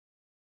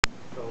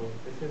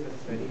is a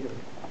study of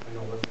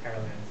Anoles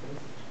carolensis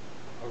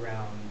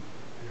around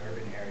an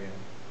urban area.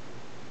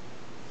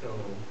 So,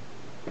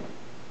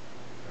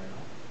 start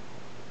off.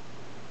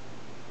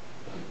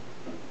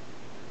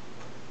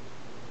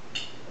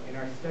 In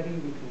our study,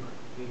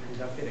 we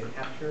conducted a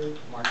capture,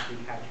 mark,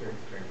 recapture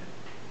experiment.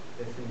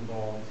 This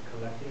involves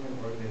collecting an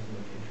organism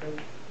of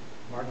interest,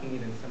 marking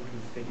it in some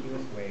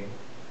conspicuous way,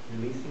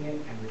 releasing it,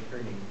 and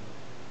returning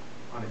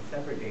on a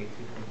separate day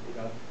to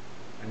conduct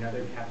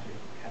another capture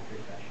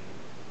session.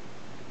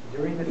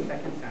 During the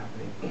second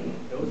sampling,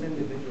 those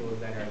individuals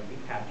that are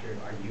recaptured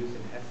are used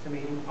in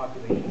estimating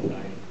population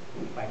size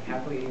by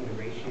calculating the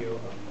ratio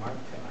of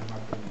marked to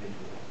unmarked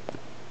individuals.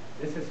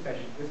 This is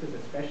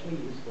especially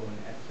useful in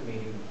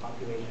estimating the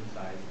population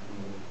size of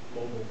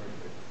mobile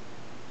birthrates.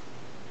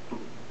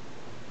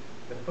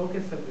 The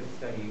focus of this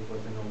study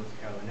was Anoles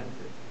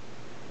carolensis,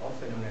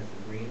 also known as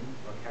the green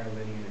or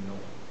Carolinian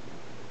anole.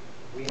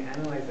 We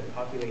analyzed the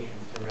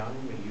populations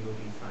surrounding the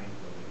UOB science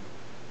building.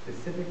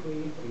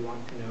 Specifically, we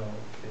want to know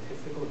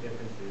statistical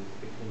differences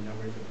between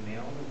numbers of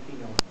male and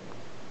female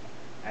anoles,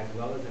 as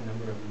well as the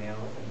number of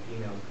males and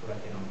females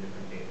collected on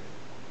different days.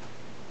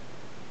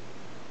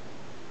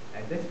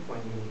 At this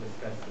point, we will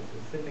discuss the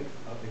specifics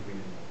of the green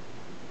anole.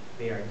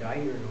 They are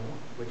diurnal,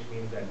 which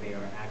means that they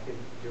are active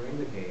during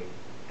the day,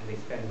 and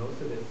they spend most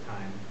of this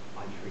time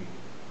on trees.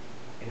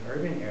 In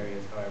urban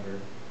areas,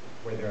 however,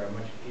 where there are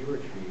much fewer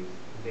trees,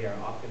 they are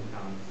often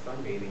found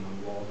sunbathing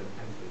on walls or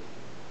fences.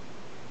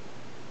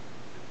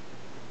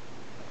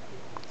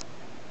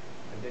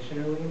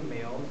 Additionally,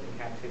 males in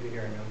captivity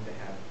are known to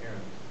have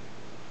harems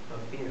of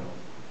females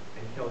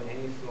and kill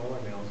any smaller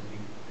weaker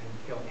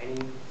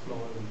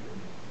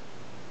males.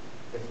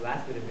 This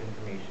last bit of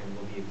information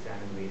will be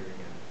examined later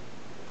again.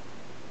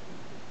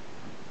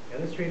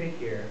 Illustrated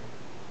here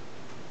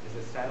is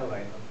a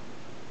satellite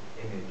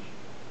image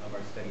of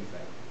our study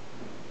site.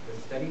 The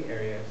study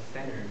area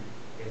centered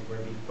is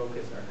where we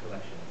focus our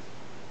collections.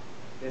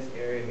 This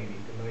area maybe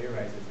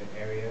familiarizes the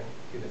area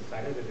to the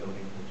side of the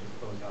building, which is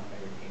closed off by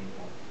retaining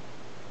walls.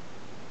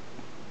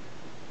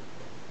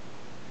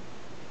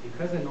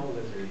 Because anole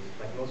lizards,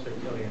 like most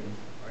reptilians,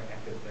 are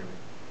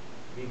ectothermic,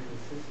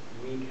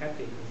 we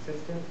kept a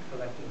consistent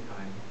collecting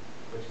time,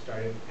 which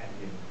started at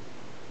noon,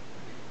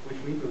 which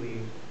we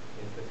believe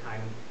is the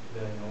time the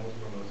anoles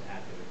were most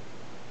active.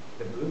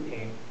 The blue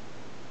paint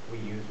we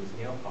used was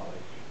nail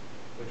polish,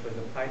 which was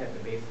applied at the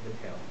base of the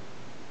tail.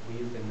 We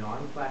used a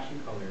non-flashy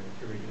color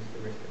to reduce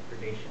the risk of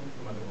predation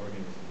from other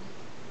organisms.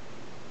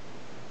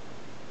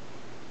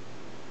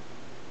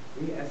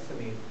 We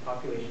estimate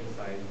population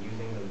size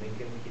using the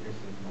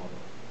Lincoln-Peterson's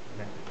model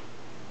method.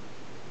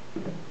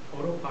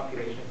 Total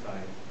population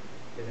size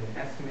is an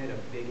estimate of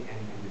big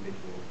N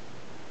individuals.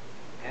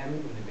 M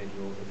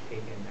individuals is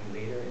taken, and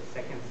later a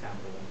second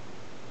sample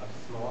of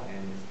small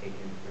n is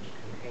taken, which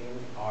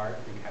contains R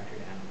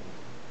recaptured animals.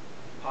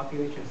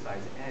 Population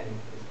size n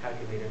is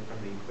calculated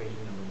from the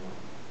equation number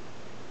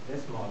 1.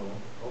 This model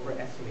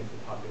overestimates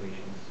the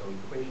population, so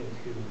equation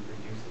 2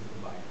 reduces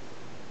the bias.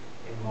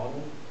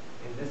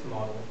 In this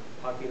model,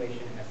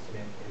 population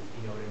estimate is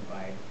denoted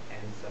by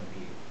n sub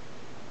b.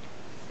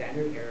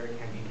 Standard error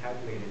can be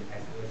calculated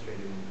as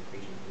illustrated in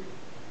equation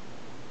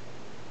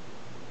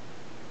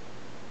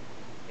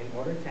 3. In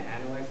order to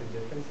analyze the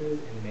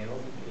differences in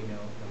males and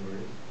female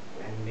numbers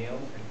and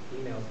males and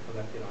females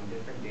collected on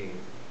different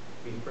days,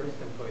 we first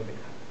employed the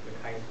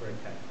chi-square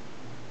test.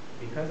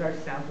 Because our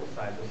sample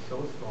size was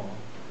so small,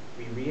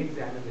 we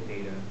re-examined the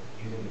data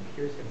using the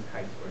Pearson's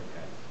chi-square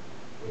test,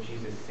 which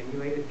uses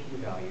simulated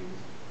p-values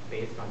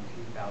based on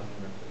 2,000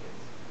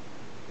 replicates.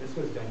 This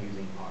was done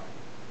using R.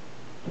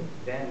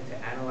 Then, to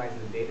analyze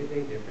the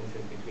day-to-day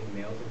differences between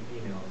males and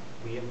females,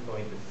 we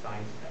employed the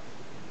science test.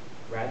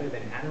 Rather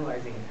than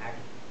analyzing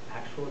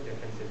actual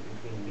differences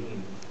between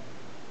means,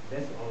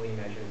 this only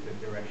measures the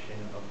direction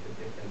of the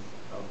difference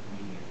of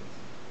medians.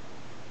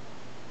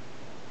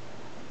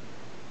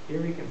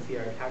 Here we can see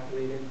our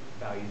calculated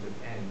values of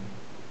n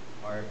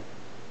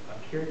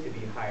appear to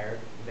be higher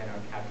than our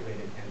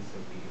calculated n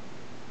sub b.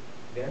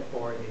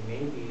 Therefore, it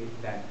may be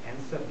that n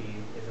sub b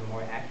is a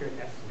more accurate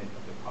estimate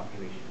of the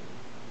population.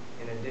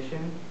 In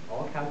addition,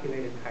 all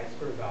calculated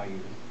chi-square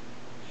values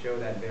show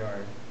that there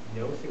are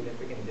no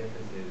significant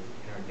differences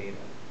in our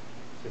data.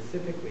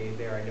 Specifically,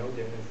 there are no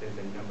differences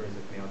in numbers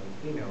of males and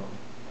females,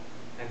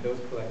 and those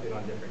collected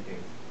on different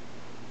days.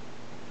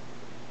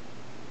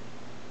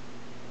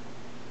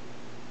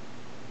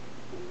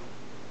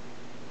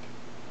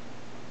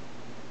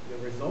 The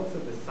results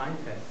of the sign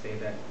test say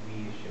that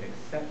we should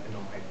accept the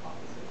null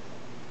hypothesis,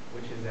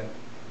 which is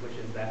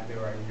that there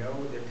are no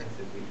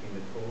differences between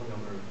the total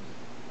number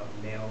of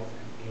males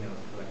and females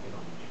collected on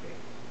each day.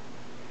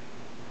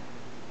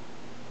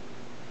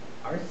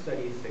 Our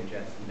studies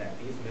suggest that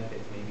these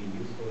methods may be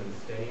useful in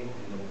studying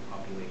anole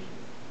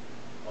populations,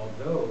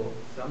 although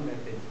some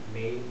methods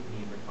may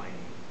need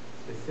refining,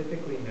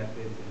 specifically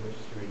methods in which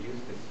to reduce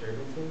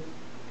disturbances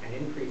and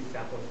increase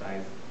sample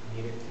size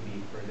needed to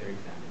be further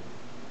examined.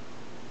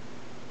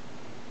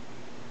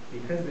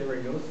 Because there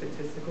were no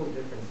statistical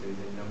differences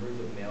in numbers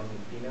of males and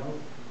females,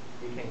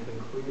 we can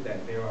conclude conclude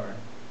that there are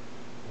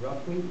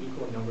roughly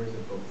equal numbers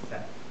of both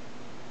sets.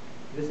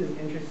 This is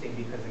interesting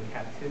because in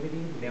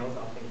captivity, males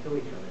often kill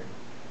each other.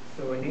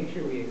 So in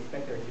nature, we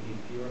expect there to be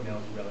fewer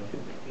males relative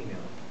to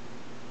females.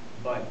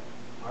 But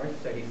our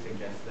study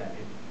suggests that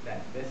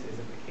this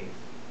isn't the case.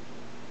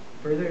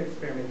 Further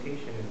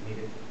experimentation is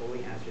needed to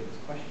fully answer this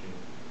question.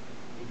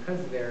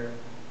 Because there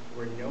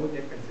were no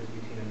differences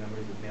between the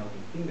numbers of males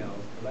and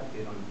females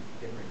collected on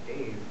different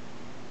days,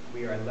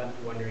 we are left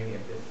wondering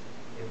if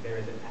there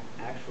is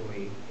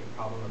actually a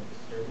problem of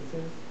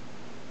disturbances.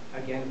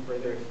 Again,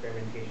 further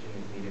experimentation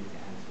is needed to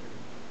answer.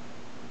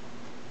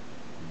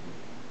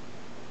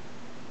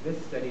 This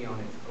study on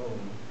its own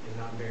is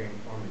not very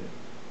informative,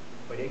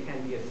 but it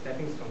can be a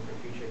stepping stone for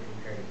future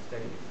comparative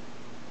studies.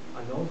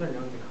 Anoles are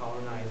known to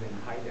colonize in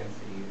high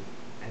densities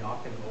and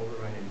often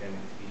overrun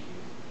endemic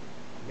species.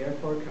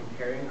 Therefore,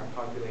 comparing our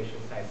population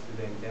size to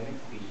the endemic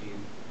species,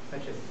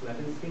 such as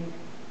Slevenskink,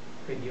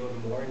 could yield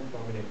more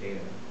informative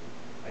data.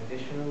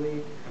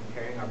 Additionally,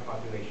 comparing our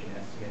population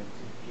estimate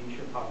to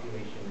future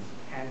populations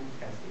can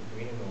test if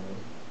green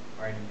anoles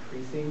are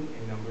increasing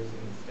in numbers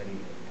in the study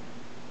area.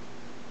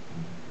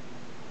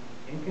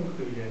 In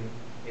conclusion,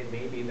 it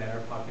may be that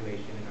our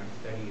population in our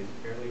study is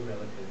fairly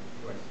relative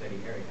to our study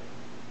area.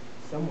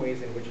 Some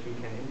ways in which we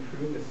can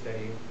improve the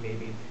study may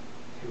be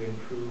to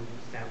improve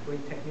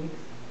sampling techniques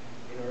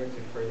in order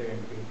to further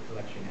improve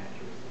collection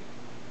accuracy.